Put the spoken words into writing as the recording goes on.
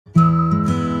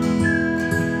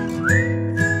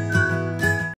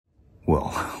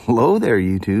Hello there,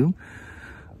 YouTube.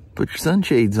 Put your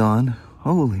sunshades on.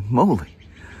 Holy moly.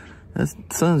 That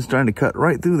sun's trying to cut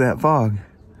right through that fog.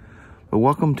 But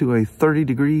welcome to a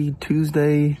 30-degree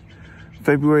Tuesday,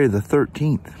 February the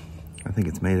 13th. I think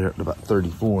it's made it up to about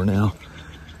 34 now.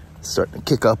 It's starting to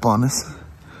kick up on us.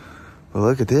 But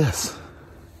look at this.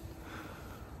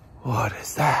 What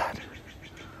is that?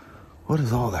 What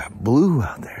is all that blue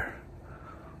out there?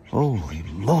 Holy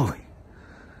moly.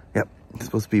 Yep, it's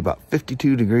supposed to be about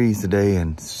 52 degrees today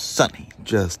and sunny,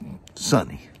 just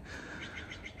sunny.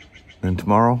 Then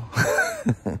tomorrow,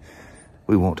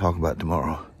 we won't talk about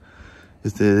tomorrow.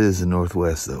 It is the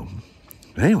Northwest though.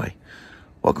 But anyway,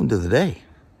 welcome to the day.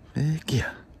 Heck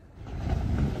yeah.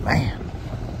 Man.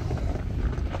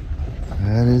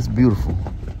 That is beautiful.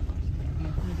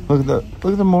 Look at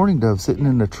the mourning dove sitting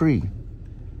in the tree.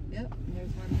 Yep, there's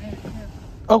one there too.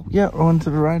 Oh yeah, one to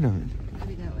the right of it.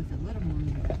 Maybe that was a little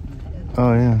mourning dove.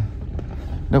 Oh yeah.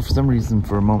 No, for some reason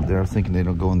for a moment there I was thinking they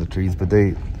don't go in the trees, but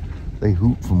they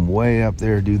hoot from way up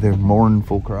there, do their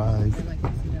mournful cries. I like to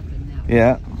sit up in that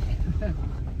Yeah.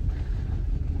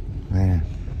 Man,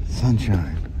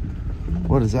 sunshine.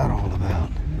 What is that all about?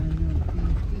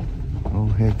 Oh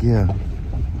heck yeah.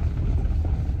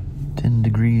 10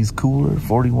 degrees cooler,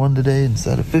 41 today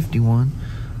instead of 51,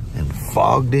 and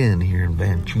fogged in here in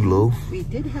Van Chulo. We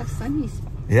did have sunny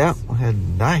spots. Yeah, we had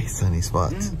nice sunny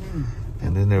spots.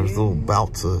 And then there was little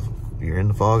bouts of you're in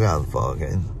the fog, out of the fog,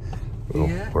 and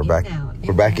we're back.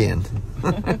 We're back in.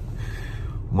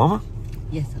 Mama?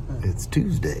 Yes, it's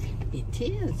Tuesday. It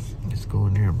is. Just go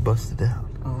in there and bust it out.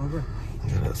 All right. I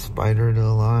got a Spyder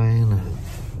to line.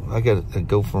 I got to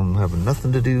go from having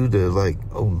nothing to do to like,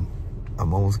 oh,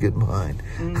 I'm almost getting behind.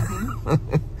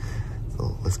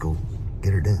 So let's go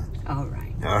get her done. All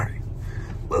right. All right.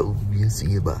 Love you. See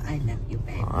you. Bye. I love you,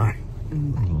 baby. All right.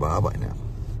 Bye-bye now.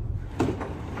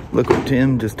 Look what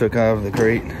Tim just took out of the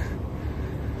crate.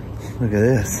 Look at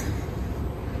this.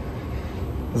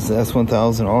 This is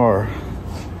M1000R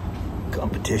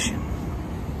competition.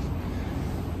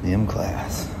 The M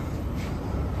class.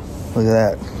 Look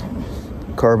at that.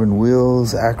 Carbon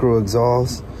wheels, acro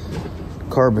exhaust,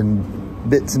 carbon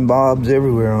bits and bobs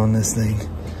everywhere on this thing.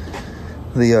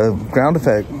 The ground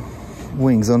effect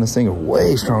wings on this thing are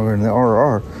way stronger than the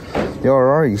RR. The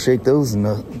RR, you shake those and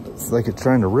it's like it's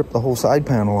trying to rip the whole side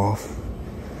panel off.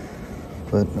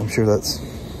 But I'm sure that's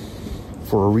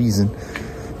for a reason.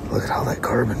 Look at all that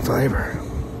carbon fiber.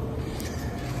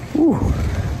 Ooh.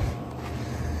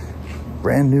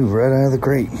 Brand new, right out of the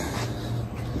crate.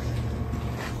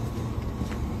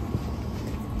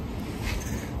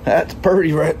 That's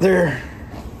pretty right there.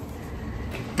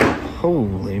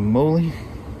 Holy moly.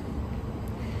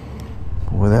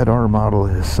 Boy, that R model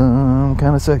is some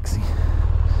kind of sexy.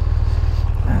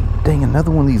 And dang, another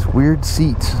one of these weird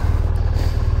seats.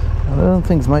 I don't think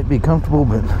things might be comfortable,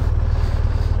 but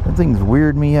that thing's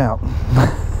weird me out.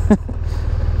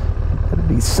 Gotta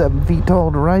be 7 feet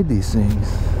tall to ride these things.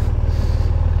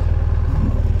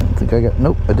 I don't think I got,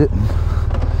 nope, I didn't.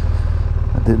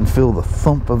 I didn't feel the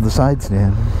thump of the side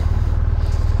stand.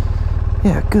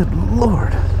 Yeah, good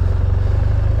Lord.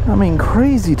 I mean,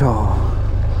 crazy tall.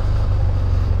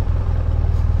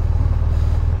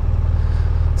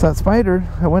 So that Spyder,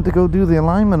 I went to go do the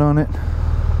alignment on it.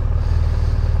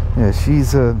 Yeah,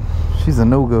 she's a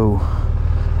no-go.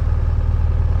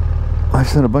 I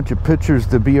sent a bunch of pictures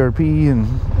to BRP and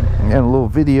a little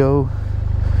video.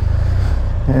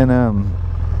 And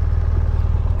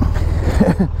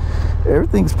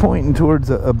everything's pointing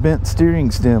towards a bent steering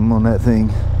stem on that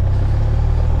thing.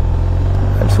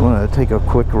 I just want to take a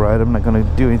quick ride. I'm not going to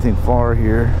do anything far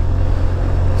here.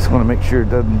 Just want to make sure it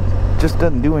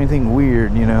doesn't do anything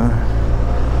weird, you know.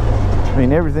 I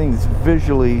mean, everything's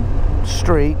visually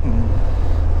straight, and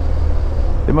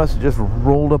it must have just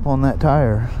rolled up on that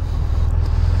tire.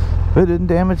 But it didn't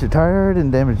damage the tire, it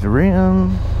didn't damage the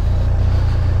rim.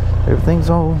 Everything's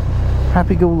all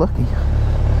happy-go-lucky.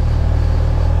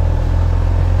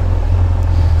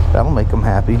 That'll make him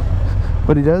happy.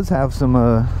 But he does have some,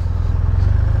 I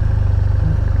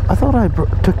thought I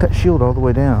took that shield all the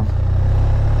way down.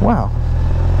 Wow.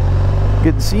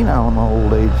 Getting senile in my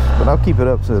old age. But I'll keep it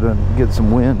up so it doesn't get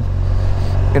some wind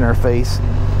in our face.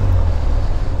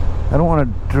 I don't want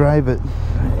to drive it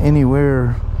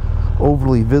anywhere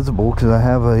overly visible because I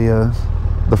have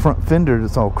the front fender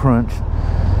that's all crunched.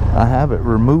 I have it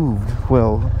removed,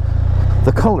 well,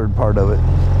 the colored part of it.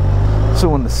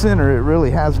 So in the center it really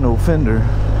has no fender.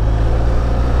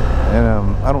 And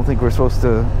I don't think we're supposed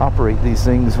to operate these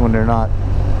things when they're not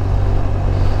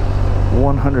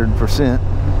 100%.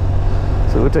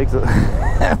 So it takes a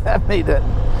that made that.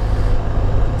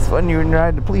 It's fun when you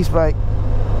ride the police bike.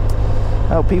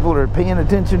 how people are paying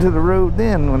attention to the road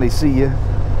then when they see you.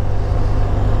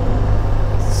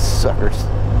 Suckers.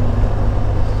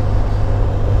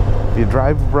 If you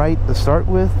drive right to start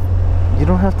with, you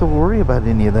don't have to worry about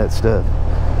any of that stuff.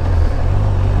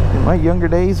 In my younger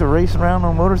days of racing around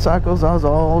on motorcycles, I was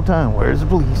all the time, where's the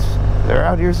police? They're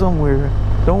out here somewhere.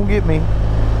 Don't get me.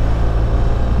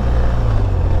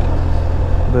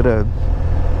 But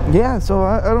yeah, so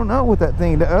I don't know what that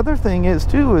thing. The other thing is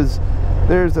too is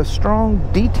there's a strong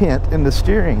detent in the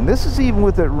steering. This is even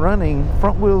with it running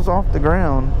front wheels off the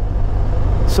ground,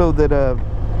 so that the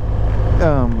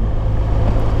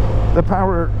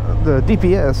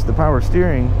DPS, the power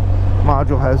steering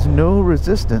module, has no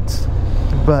resistance.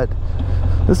 But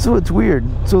this is what's weird.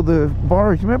 So the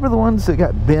bars, you remember the ones that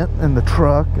got bent in the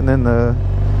truck, and then I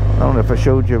don't know if I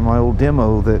showed you in my old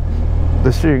demo that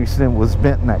the steering stem was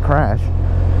bent in that crash,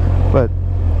 but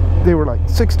they were like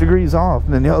 6 degrees off,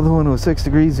 and then the other one was 6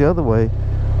 degrees the other way.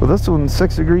 Well, this one's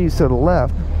 6 degrees to the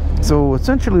left. So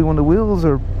essentially when the wheels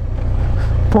are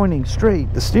pointing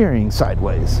straight, the steering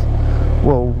sideways.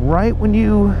 Well, right when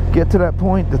you get to that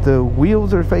point that the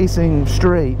wheels are facing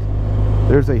straight,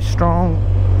 there's a strong,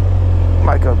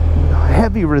 like a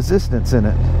heavy resistance in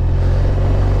it.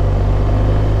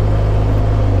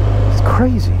 It's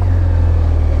crazy.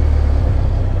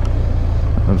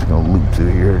 I'm just gonna loop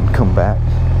through here and come back.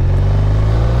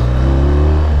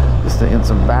 Just stay in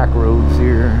some back roads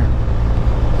here.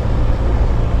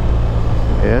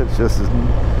 Yeah, it's just as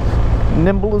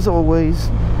nimble as always.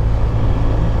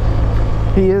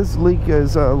 His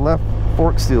left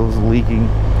fork seal is leaking,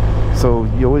 so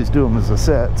you always do them as a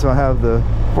set. So I have the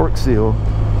fork seal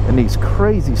and these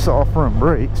crazy soft front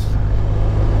brakes.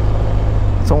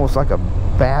 It's almost like a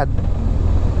bad,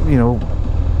 you know,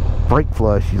 brake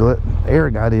flush. You let air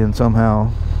got in somehow.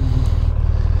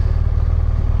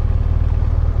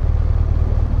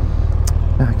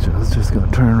 Actually, I was just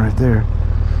gonna turn right there.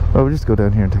 Oh, we'll just go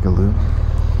down here and take a loop.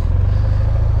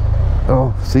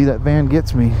 Oh, see, that van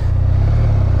gets me.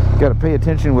 Got to pay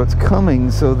attention to what's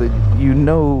coming so that you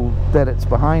know that it's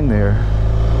behind there.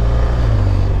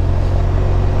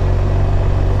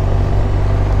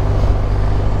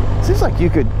 Seems like you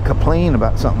could complain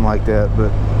about something like that, but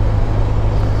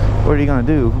what are you going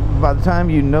to do? By the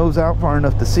time you nose out far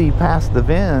enough to see past the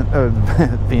van,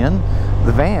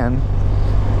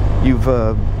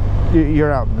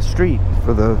 you're out in the street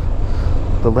for the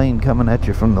lane coming at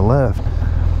you from the left.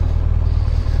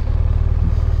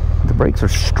 The brakes are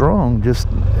strong,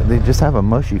 they just have a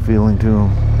mushy feeling to them.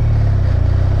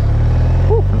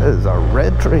 Whew, that is a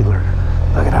red trailer.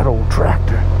 Look at that old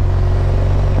tractor.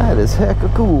 That is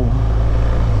hecka cool.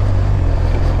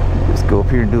 Just go up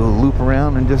here and do a loop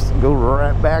around and just go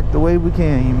right back the way we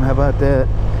came. How about that?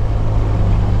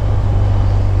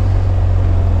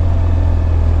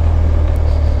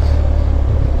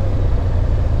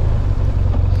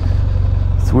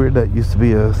 It's weird, that used to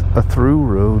be a through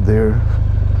road there.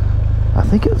 I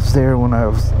think it was there when I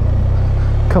was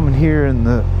coming here in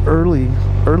the early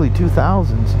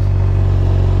 2000s.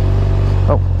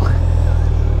 Oh.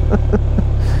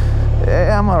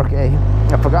 Yeah, I'm okay.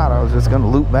 I forgot I was just going to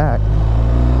loop back.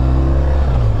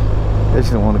 I just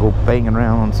didn't want to go banging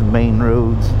around on some main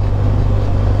roads.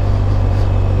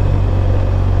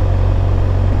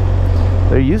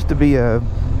 There used to be a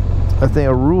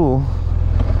rule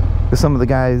that some of the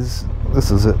guys,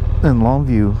 this is it in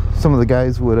Longview, some of the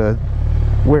guys would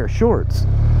wear shorts,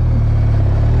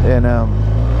 and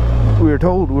we were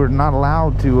told we're not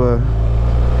allowed to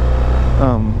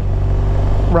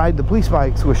ride the police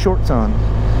bikes with shorts on.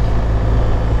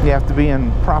 You have to be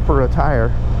in proper attire,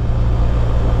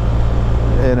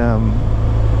 and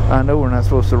I know we're not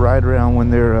supposed to ride around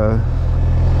when they're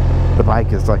the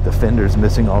bike is like the fender's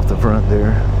missing off the front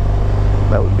there.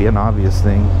 That would be an obvious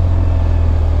thing.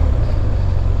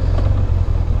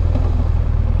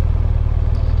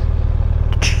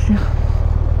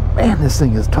 Man, this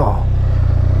thing is tall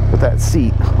with that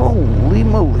seat. Holy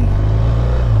moly.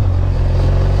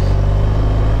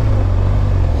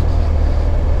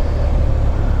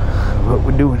 What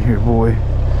we doing here, boy?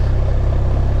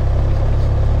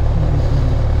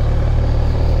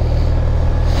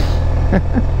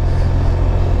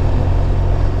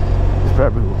 He's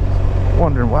probably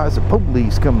wondering why is the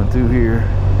police coming through here.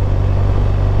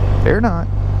 They're not.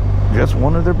 Just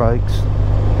one of their bikes.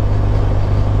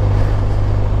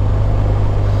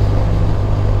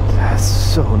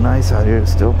 So nice out here.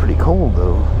 It's still pretty cold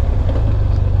though.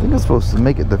 I think it's supposed to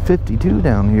make it to 52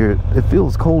 down here. It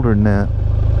feels colder than that.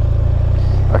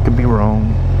 I could be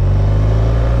wrong.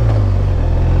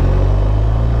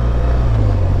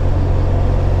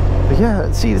 But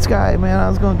yeah, see this guy, man, I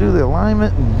was going to do the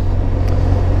alignment and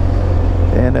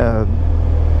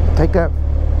and take that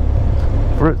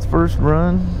for its first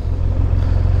run.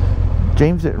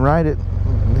 James didn't ride it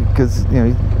because, you know,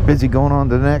 he's busy going on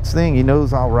to the next thing. He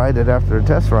knows I'll ride it after a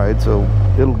test ride, so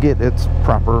it'll get its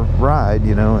proper ride,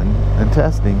 you know, and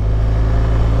testing.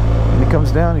 And he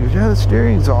comes down, he goes, yeah, the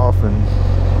steering's off. And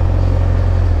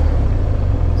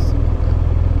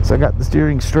so I got the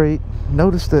steering straight,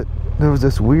 noticed that there was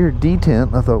this weird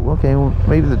detent. I thought, well, okay, well,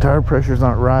 maybe the tire pressure's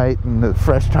not right, and the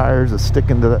fresh tires are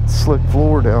sticking to that slick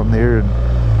floor down there.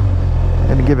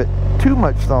 And to give it too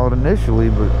much thought initially,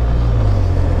 but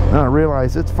then I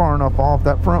realized it's far enough off.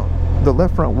 That the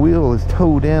left front wheel is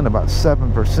towed in about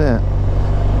 7%,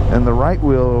 and the right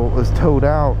wheel is towed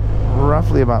out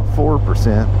roughly about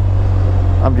 4%.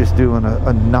 I'm just doing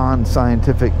a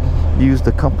non-scientific, use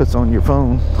the compass on your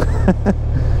phone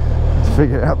to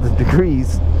figure out the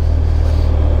degrees.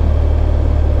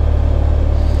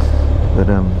 But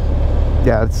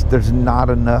yeah, there's not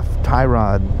enough tie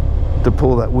rod to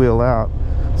pull that wheel out.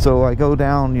 So I go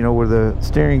down, you know, where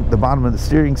the bottom of the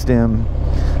steering stem,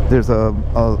 there's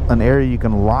an area you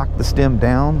can lock the stem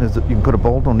down. You can put a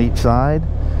bolt on each side,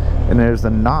 and there's a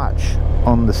notch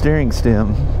on the steering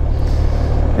stem.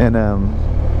 And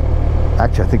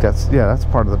actually, I think that's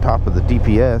part of the top of the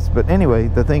DPS. But anyway,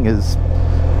 the thing is,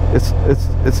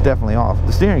 it's definitely off.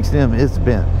 The steering stem is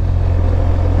bent.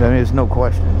 I mean, there's no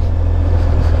question.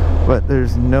 But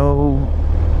there's no.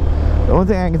 The only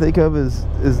thing I can think of is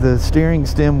the steering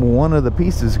stem, one of the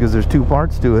pieces, because there's two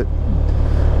parts to it,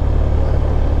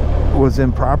 was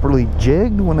improperly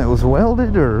jigged when it was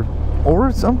welded,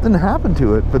 or something happened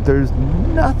to it. But there's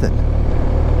nothing.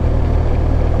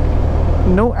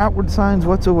 No outward signs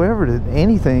whatsoever that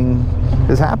anything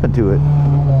has happened to it.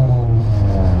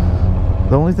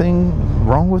 The only thing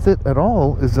wrong with it at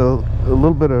all is a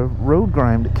little bit of road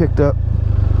grime that kicked up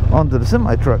onto the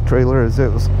semi-truck trailer as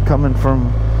it was coming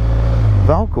from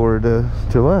Valcor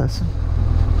to us.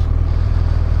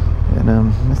 And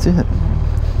that's it.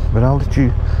 But I'll let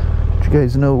you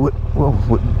guys know what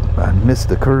I missed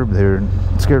the curb there and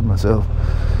scared myself.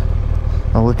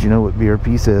 I'll let you know what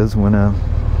BRP says when I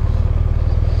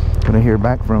hear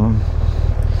back from him.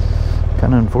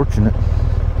 Kind of unfortunate.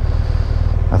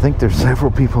 I think there's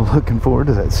several people looking forward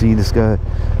to that. See, this guy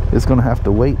is going to have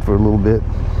to wait for a little bit.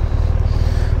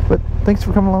 But thanks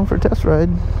for coming along for a test ride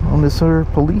on this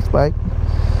police bike.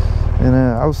 And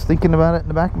I was thinking about it in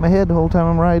the back of my head the whole time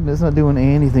I'm riding. It's not doing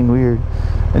anything weird.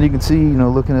 And you can see, you know,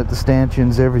 looking at the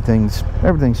stanchions, everything's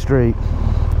straight.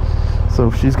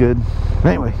 So she's good.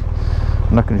 Anyway,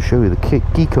 I'm not going to show you the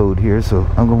key code here, so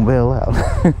I'm going to bail out.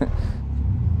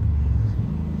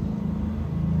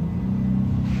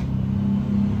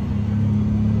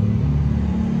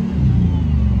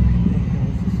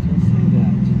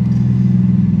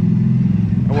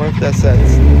 I wonder if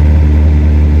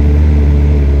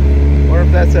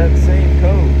that's that same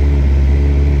code.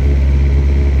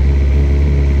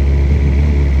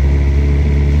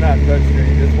 It's not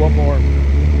touchscreen, just one more.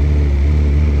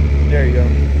 There you go.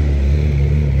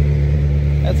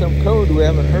 That's some code we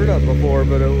haven't heard of before,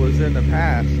 but it was in the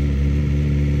past.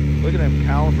 Look at them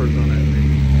calipers on that thing.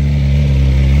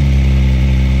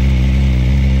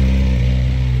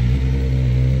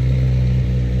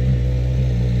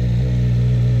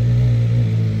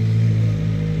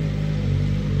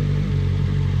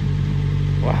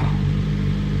 Wow.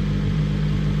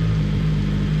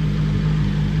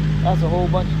 That's a whole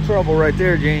bunch of trouble right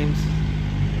there, James.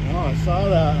 Oh, I saw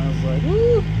that and I was like,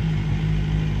 woo!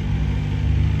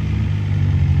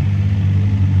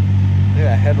 Look at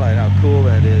that headlight, how cool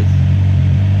that is.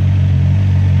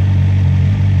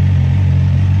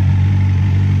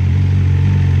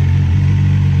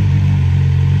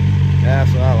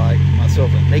 That's what I like.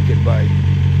 Myself a naked bike.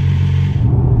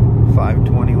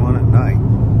 5:21 at night.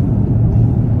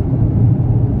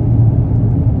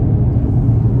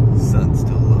 Sun's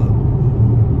still up.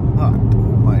 Hot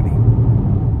almighty.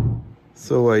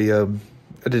 So I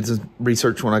did some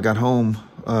research when I got home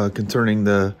concerning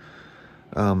the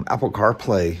Apple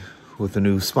CarPlay with the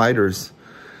new Spyders.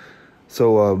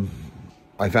 So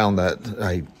I found that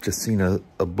I just seen a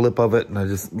blip of it, and I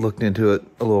just looked into it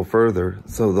a little further.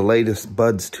 So the latest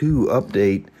Buds 2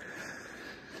 update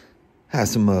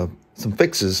has some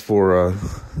fixes for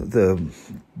the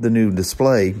new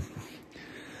display.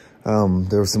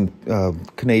 There were some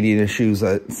Canadian issues,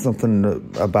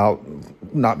 something about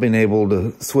not being able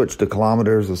to switch to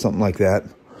kilometers or something like that.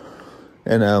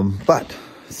 And but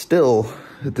still,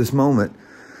 at this moment,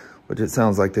 which it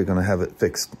sounds like they're going to have it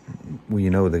fixed, well, you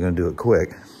know they're going to do it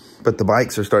quick. But the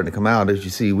bikes are starting to come out. As you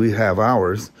see, we have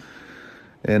ours,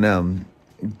 and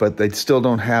but they still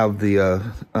don't have the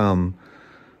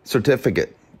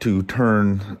certificate to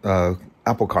turn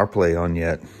Apple CarPlay on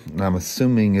yet. And I'm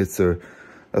assuming it's a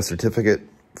certificate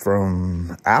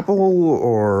from Apple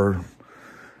or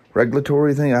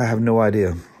regulatory thing. I have no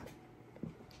idea.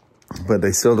 But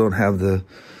they still don't have the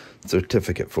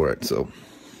certificate for it. So,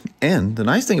 and the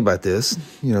nice thing about this,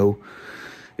 you know,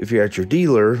 if you're at your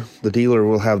dealer, the dealer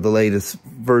will have the latest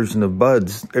version of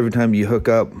buds. Every time you hook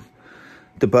up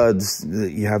the buds,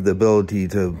 you have the ability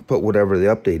to put whatever the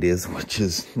update is, which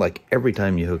is like every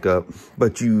time you hook up,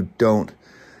 but you don't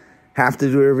have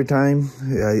to do it every time.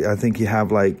 I think you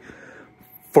have like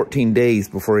 14 days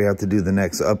before you have to do the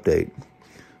next update.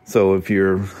 So if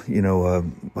you're, you know,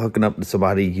 hooking up to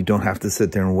somebody, you don't have to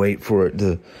sit there and wait for it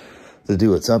to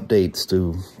do its updates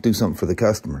to do something for the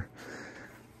customer.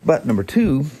 But number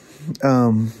two,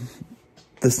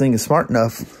 this thing is smart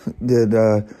enough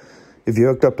that if you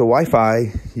hooked up to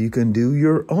Wi-Fi, you can do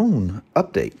your own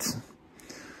updates.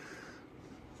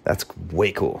 That's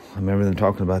way cool. I remember them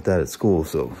talking about that at school.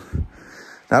 So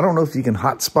I don't know if you can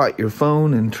hotspot your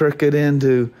phone and trick it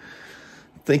into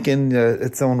thinking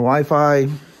it's on Wi-Fi.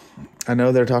 I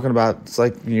know they're talking about, it's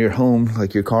like your home,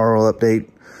 like your car will update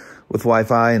with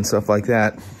Wi-Fi and stuff like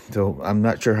that. So I'm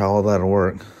not sure how all that'll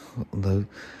work.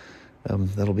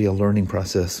 That'll be a learning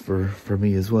process for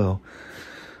me as well.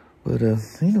 But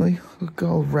anyway,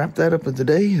 I'll wrap that up for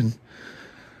today and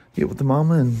get with the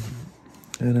mama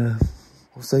and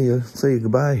we'll say you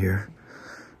goodbye here.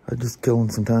 I'm just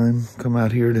killing some time. Come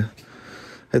out here to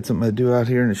had something to do out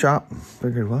here in the shop.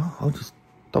 Figured, well, I'll just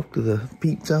talk to the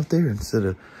peeps out there instead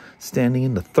of standing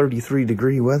in the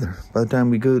 33-degree weather. By the time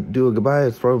we go do a goodbye,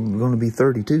 it's probably going to be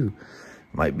 32.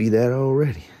 Might be that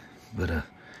already. But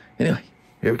anyway,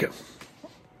 here we go.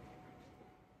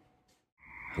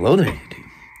 Hello there, YouTube.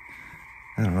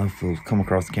 I don't know if it'll come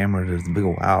across the camera. There's a big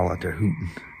old owl out there hooting.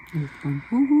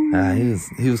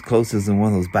 He was closest in one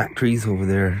of those back trees over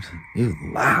there. He was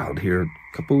loud here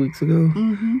a couple weeks ago.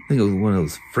 I think it was one of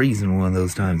those freezing one of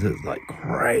those times. It was like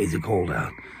crazy cold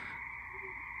out.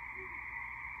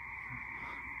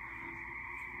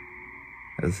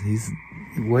 He's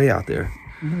way out there.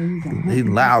 He's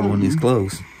loud when he's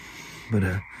close. But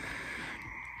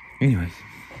anyway,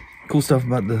 cool stuff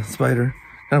about the Spyder.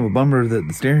 Kind of a bummer that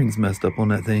the steering's messed up on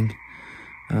that thing.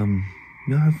 You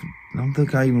know, I don't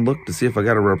think I even looked to see if I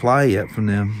got a reply yet from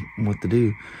them on what to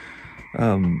do.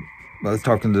 I was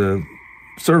talking to the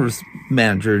service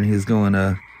manager, and he's going,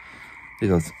 he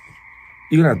goes,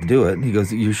 "You're gonna have to do it." And he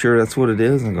goes, "You sure that's what it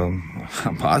is?" I go,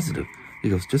 "I'm positive." He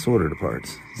goes, "Just order the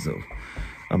parts." So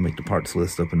I'll make the parts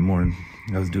list up in the morning.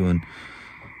 I was doing,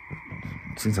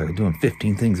 it seems like I'm doing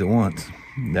 15 things at once.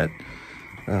 That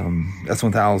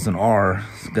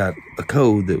S1000R's got a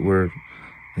code that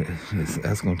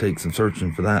that's going to take some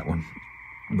searching for that one.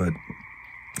 But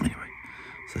anyway,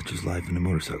 such is life in the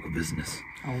motorcycle business.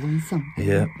 Always something.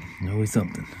 Yeah, always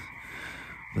something.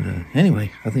 But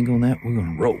anyway, I think on that, we're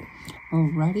going to roll.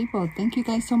 Alrighty, well, thank you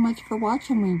guys so much for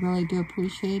watching. We really do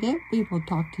appreciate it. We will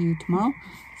talk to you tomorrow.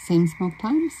 Same smoke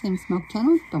time, same smoke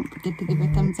channel. Don't forget to give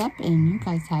it a thumbs up. And you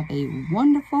guys have a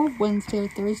wonderful Wednesday or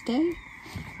Thursday.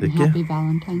 And happy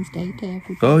Valentine's Day to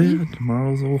everybody. Oh, yeah.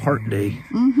 Tomorrow's old heart day.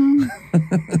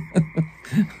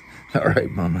 All right,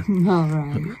 Mama. All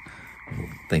right.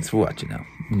 Thanks for watching now.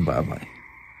 Bye-bye.